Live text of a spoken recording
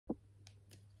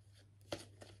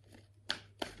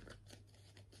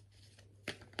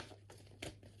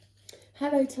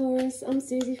Hello Taurus, I'm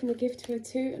Suzy from the Gift of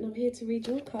 2 and I'm here to read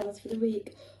your cards for the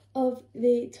week of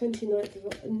the 29th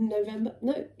of November,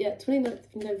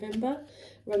 29th of November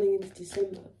running into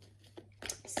December.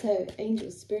 So,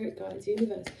 angels, spirit guides,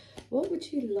 universe, what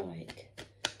would you like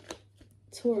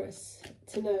Taurus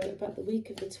to know about the week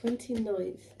of the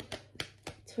 29th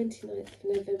of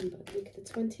November, the week of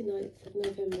the 29th of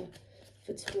November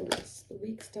for Taurus, the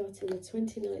week starting the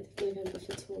 29th of November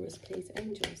for Taurus, please,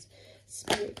 angels,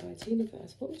 spirit guides,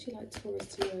 universe, what would you like Taurus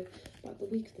to know about the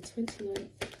week of the 29th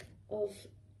of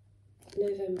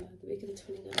November, the week of the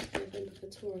 29th of November for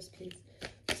Taurus, please,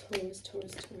 Taurus,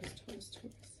 Taurus, Taurus, Taurus,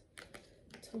 Taurus,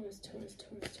 Taurus, Taurus, Taurus,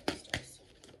 Taurus, Taurus.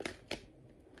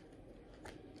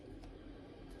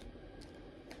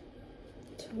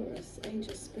 Taurus,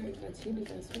 angels, spirit guides,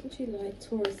 universe, what would you like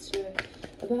Taurus to know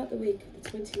about the week of the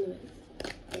 29th of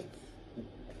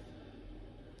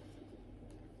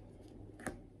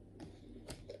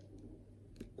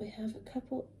we have a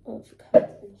couple of cards.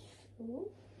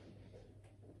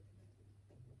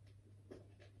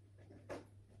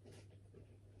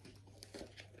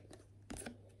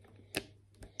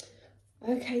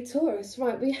 Okay, Taurus,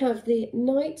 right, we have the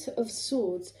Knight of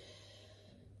Swords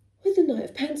with the Knight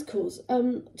of Pentacles.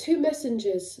 Two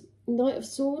messengers. Knight of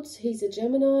Swords, he's a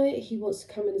Gemini, he wants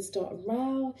to come in and start a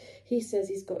row, he says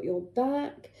he's got your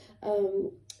back,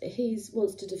 he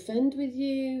wants to defend with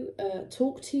you,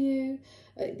 talk to you.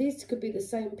 These could be the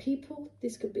same people.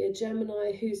 This could be a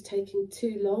Gemini who's taking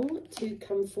too long to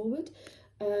come forward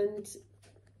and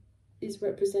is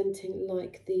representing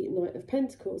like the Knight of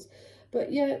Pentacles.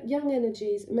 But yeah, young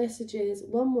energies, messages,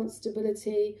 one wants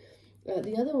stability,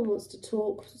 the other one wants to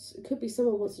talk. It could be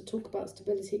someone wants to talk about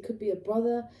stability, it could be a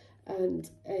brother and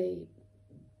a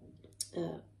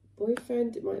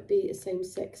boyfriend, it might be a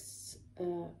same-sex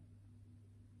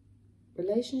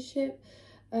relationship,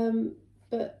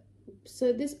 but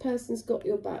so this person's got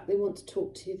your back, they want to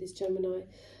talk to you, this Gemini.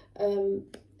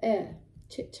 Air,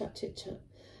 chit chat,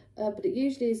 but it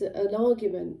usually is an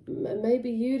argument. Maybe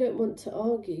you don't want to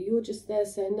argue, you're just there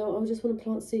saying, no, I just want to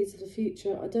plant seeds of the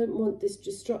future, I don't want this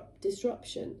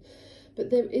disruption. But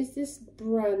there is this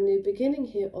brand new beginning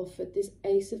here offered, this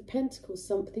Ace of Pentacles,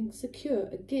 something secure,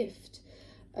 a gift.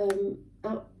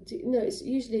 It's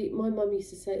usually, my mum used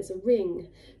to say it's a ring,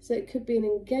 so it could be an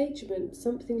engagement,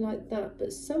 something like that.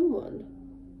 But someone,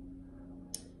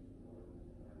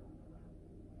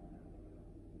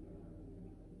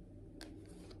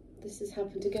 this has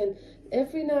happened again,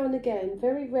 every now and again,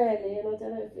 very rarely, and I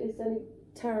don't know if there's any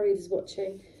tarot readers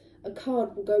watching, a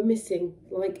card will go missing,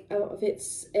 like out of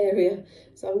its area.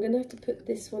 So I'm going to have to put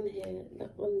this one here,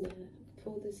 that one there,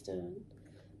 pull this down,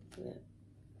 there.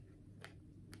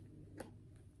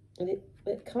 And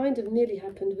it kind of nearly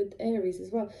happened with Aries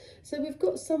as well. So we've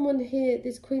got someone here,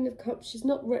 this Queen of Cups, she's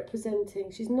not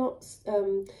representing, she's not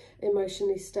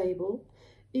emotionally stable,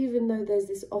 even though there's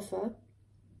this offer.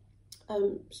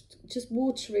 Just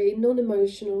watery,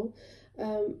 non-emotional.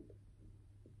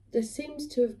 There seems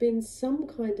to have been some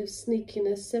kind of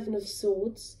sneakiness, Seven of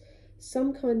Swords,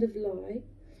 some kind of lie.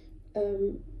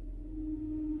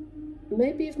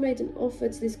 Maybe you've made an offer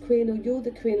to this queen, or you're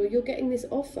the queen, or you're getting this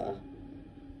offer,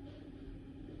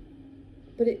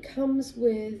 but it comes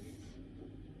with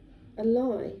a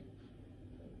lie.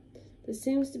 There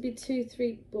seems to be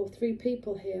three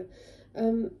people here.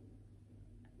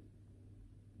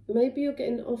 Maybe you're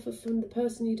getting an offer from the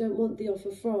person you don't want the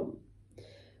offer from,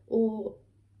 or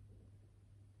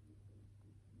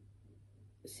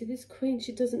see, this queen,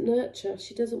 she doesn't nurture,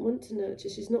 she doesn't want to nurture,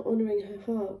 she's not honouring her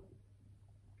heart.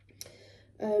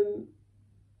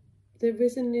 There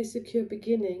is a new secure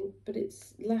beginning, but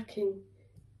it's lacking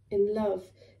in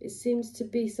love. It seems to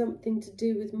be something to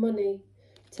do with money.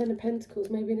 Ten of Pentacles,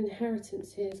 maybe an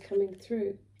inheritance here is coming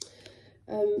through.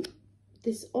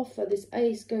 This offer, this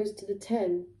ace goes to the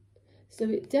 10. So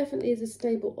it definitely is a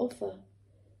stable offer,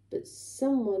 but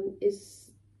someone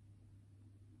is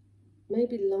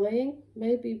maybe lying,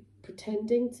 maybe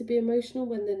pretending to be emotional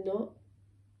when they're not,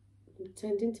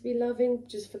 pretending to be loving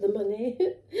just for the money.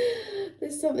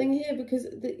 There's something here because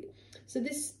so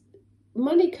this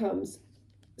money comes,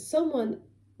 someone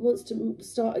wants to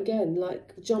start again,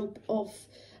 like jump off,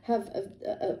 have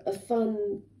a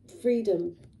fun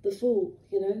freedom, the Fool,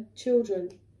 you know, children.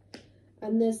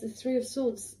 And there's the Three of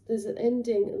Swords, there's an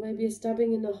ending, maybe a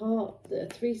stabbing in the heart, a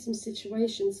threesome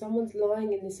situation, someone's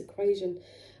lying in this equation.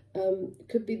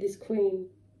 Could be this queen.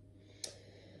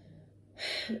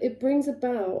 It brings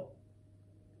about,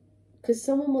 because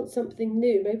someone wants something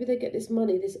new, maybe they get this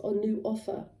money, this new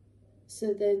offer,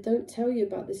 so they don't tell you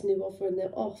about this new offer and they're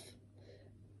off.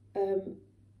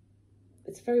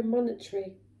 It's very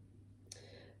monetary.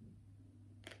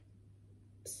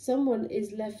 someone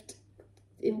is left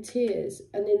in tears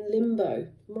and in limbo.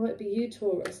 Might be you,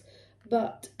 Taurus.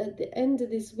 But at the end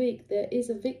of this week, there is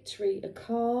a victory, a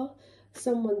car,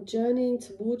 someone journeying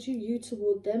towards you, you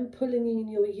toward them, pulling in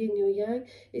your yin, your yang.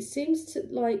 It seems to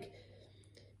like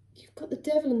you've got the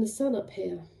devil and the sun up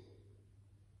here.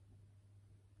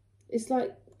 It's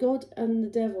like God and the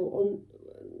devil on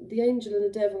the angel and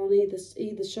the devil on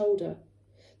either shoulder.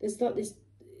 There's like this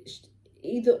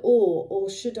either or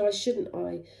should I, shouldn't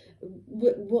I?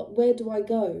 Where do I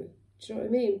go? Do you know what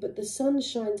I mean? But the sun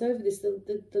shines over this.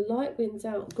 The light wins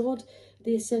out. God,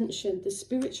 the ascension, the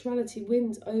spirituality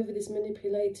wins over this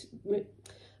manipulation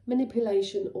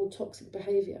or toxic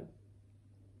behaviour.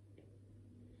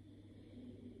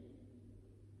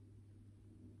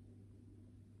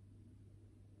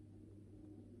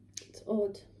 It's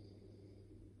odd.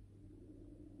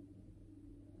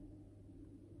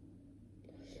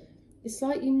 It's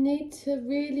like you need to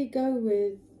really go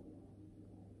with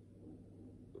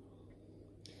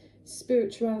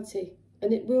spirituality,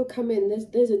 and it will come in.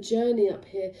 There's a journey up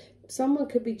here. Someone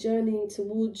could be journeying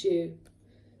towards you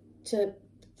to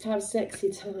have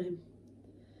sexy time,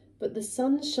 but the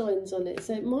sun shines on it,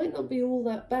 so it might not be all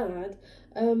that bad.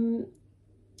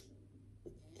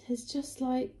 There's just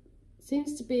like,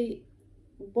 seems to be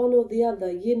one or the other,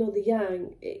 yin or the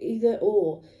yang, either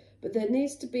or. But there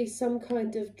needs to be some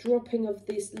kind of dropping of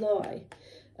this lie,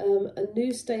 a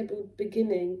new stable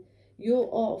beginning. You're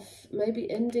off, maybe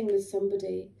ending with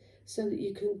somebody, so that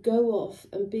you can go off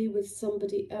and be with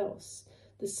somebody else.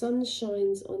 The sun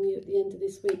shines on you at the end of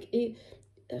this week.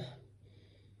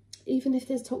 Even if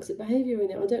there's toxic behaviour in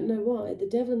it, I don't know why. The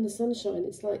devil and the sunshine,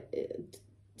 it's like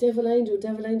devil, angel,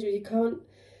 you can't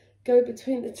go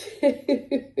between the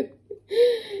two.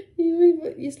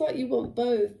 It's like you want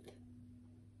both.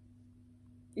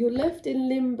 You're left in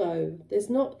limbo. There's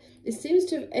not, it seems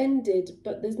to have ended,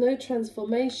 but there's no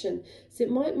transformation. So it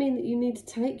might mean that you need to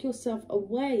take yourself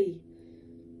away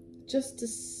just to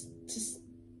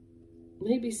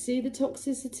maybe see the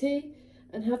toxicity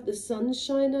and have the sun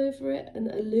shine over it and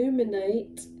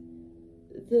illuminate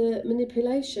the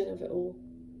manipulation of it all.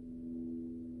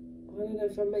 I don't know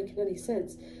if I'm making any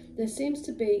sense. There seems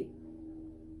to be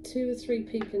 2 or 3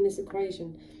 people in this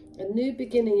equation. A new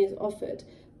beginning is offered,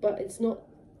 but it's not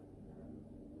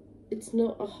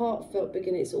a heartfelt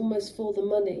beginning. It's almost for the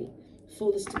money,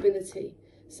 for the stability.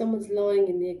 Someone's lying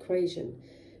in the equation.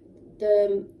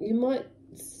 You might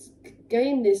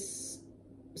gain this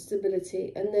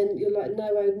stability, and then you're like,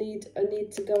 no, I need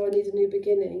to go. I need a new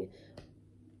beginning.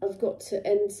 I've got to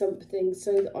end something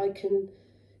so that I can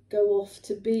go off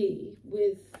to be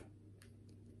with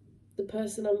the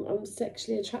person I'm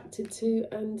sexually attracted to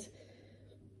and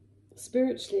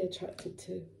spiritually attracted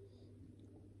to.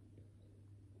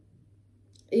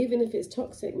 Even if it's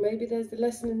toxic, maybe there's the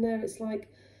lesson in there. It's like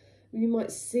you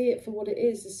might see it for what it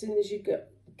is as soon as you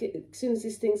as soon as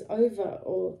this thing's over,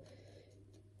 or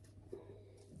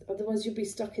otherwise you'll be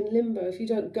stuck in limbo. If you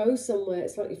don't go somewhere,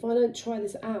 it's like, if I don't try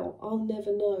this out, I'll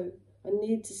never know. I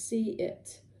need to see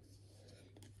it.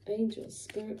 Angels,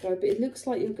 spirit guide, but it looks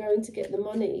like you're going to get the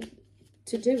money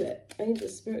to do it.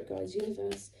 Angels, spirit guides,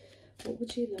 universe, what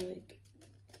would you like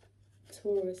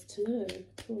Taurus to know?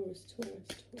 Taurus.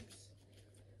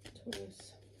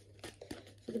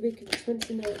 For the week of the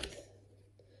 29th.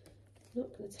 I'm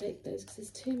not going to take those because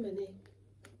there's too many.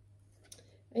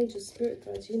 Angel, spirit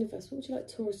guides, universe, what would you like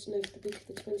Taurus to know for the week of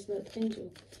the 29th?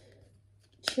 Angel.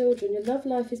 Children, your love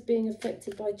life is being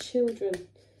affected by children.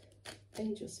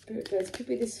 Angel, spirit guides, could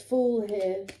be this fall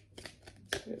here.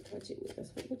 Spirit guides,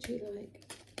 universe, what would you like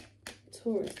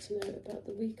Taurus to know about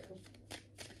the week of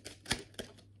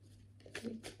the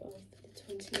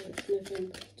 29th of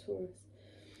November, Taurus?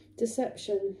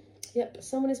 Deception. Yep,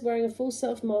 someone is wearing a full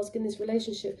self mask in this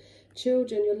relationship.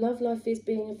 Children, your love life is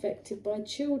being affected by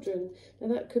children. Now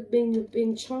that could mean you're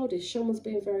being childish. Someone's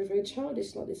being very, very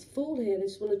childish, like this fool here. They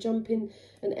just want to jump in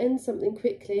and end something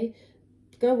quickly,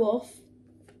 go off,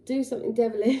 do something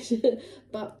devilish.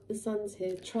 But the sun's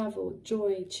here. Travel,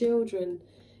 joy, children,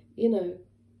 you know.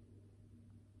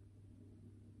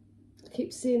 I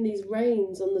keep seeing these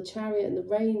reins on the chariot and the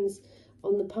reins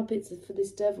on the puppets for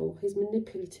this devil. He's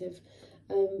manipulative.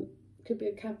 Could be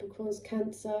a Capricorn,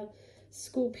 Cancer,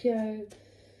 Scorpio,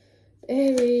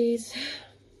 Aries,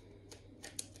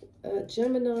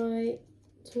 Gemini,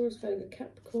 Taurus, Virgo,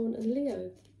 Capricorn and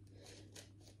Leo.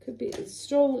 Could be a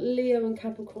strong Leo and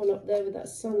Capricorn up there with that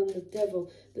sun and the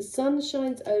devil. The sun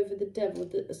shines over the devil.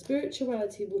 The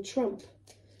spirituality will trump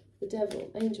the devil.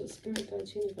 Angel, spirit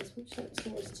guides, universe, what would you like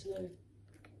Taurus to know?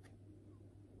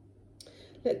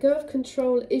 Let go of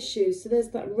control issues. So there's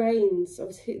that reins.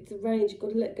 Obviously, the reins. You've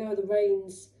got to let go of the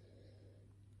reins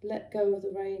Let go of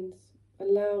the reins.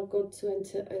 Allow God to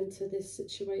enter this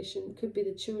situation. Could be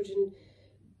the children.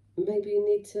 Maybe you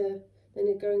need to, then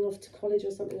you're going off to college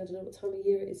or something. I don't know what time of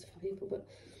year it is for people, but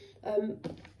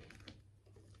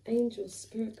angels,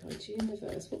 spirit guides,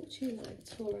 universe, what would you like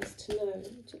Taurus to know?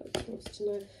 What would you like Taurus to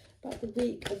know about the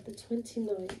week of the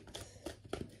 29th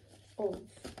of...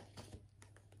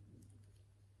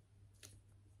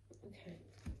 Okay.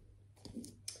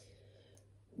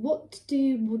 What do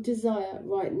you desire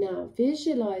right now?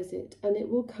 Visualize it and it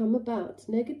will come about.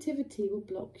 Negativity will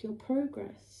block your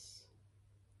progress.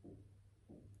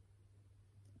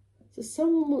 So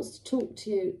someone wants to talk to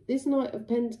you. This Knight of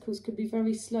Pentacles could be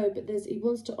very slow, but he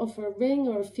wants to offer a ring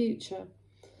or a future.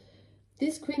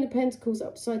 This Queen of Pentacles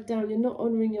upside down, you're not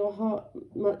honouring your heart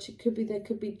much. It could be, there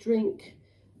could be drink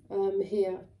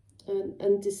here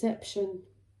and deception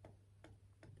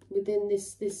within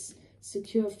this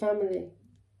secure family.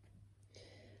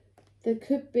 There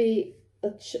could be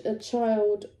a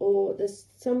child, or there's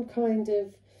some kind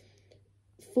of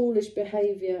foolish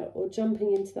behaviour or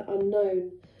jumping into the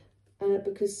unknown.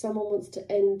 Because someone wants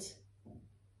to end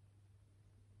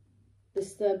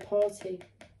this third party.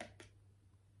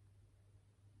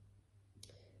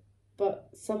 But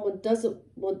someone doesn't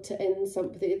want to end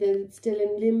something. They're still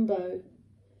in limbo.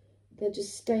 They're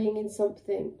just staying in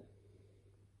something.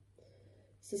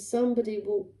 So somebody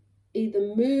will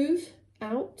either move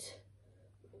out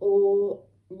or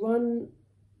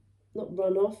not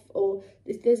run off. Or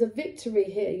if there's a victory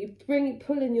here, you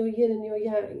pull in your yin and your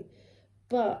yang.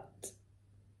 But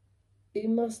you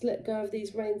must let go of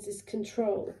these reins, this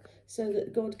control, so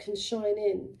that God can shine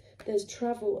in. There's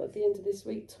travel at the end of this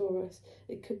week, Taurus.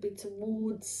 It could be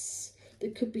towards,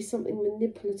 there could be something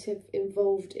manipulative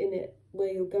involved in it, where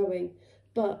you're going.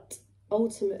 But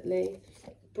ultimately,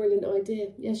 brilliant idea.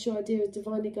 Yes, your idea is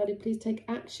divinely guided. Please take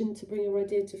action to bring your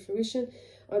idea to fruition.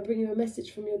 I bring you a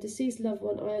message from your deceased loved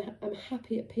one. I am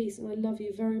happy, at peace, and I love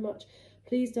you very much.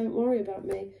 Please don't worry about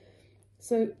me.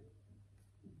 So,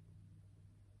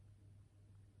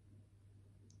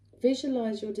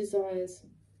 visualize your desires.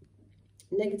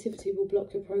 Negativity will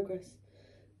block your progress.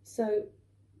 So,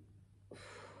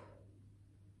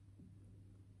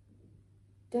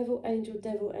 devil, angel,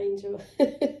 devil, angel.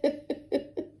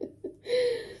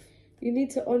 You need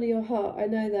to honour your heart. I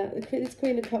know that. This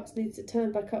Queen of Cups needs to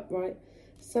turn back upright.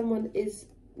 Someone is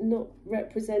not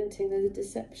representing. There's a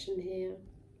deception here.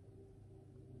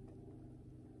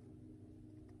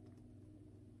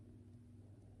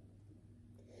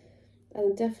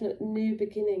 And a definite new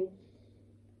beginning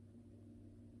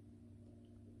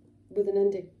with an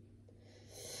ending.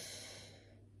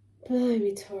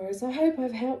 Blimey, Taurus, I hope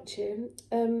I've helped you.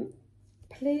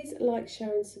 Please like,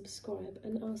 share and subscribe,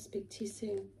 and I'll speak to you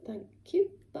soon. Thank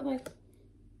you. Bye-bye.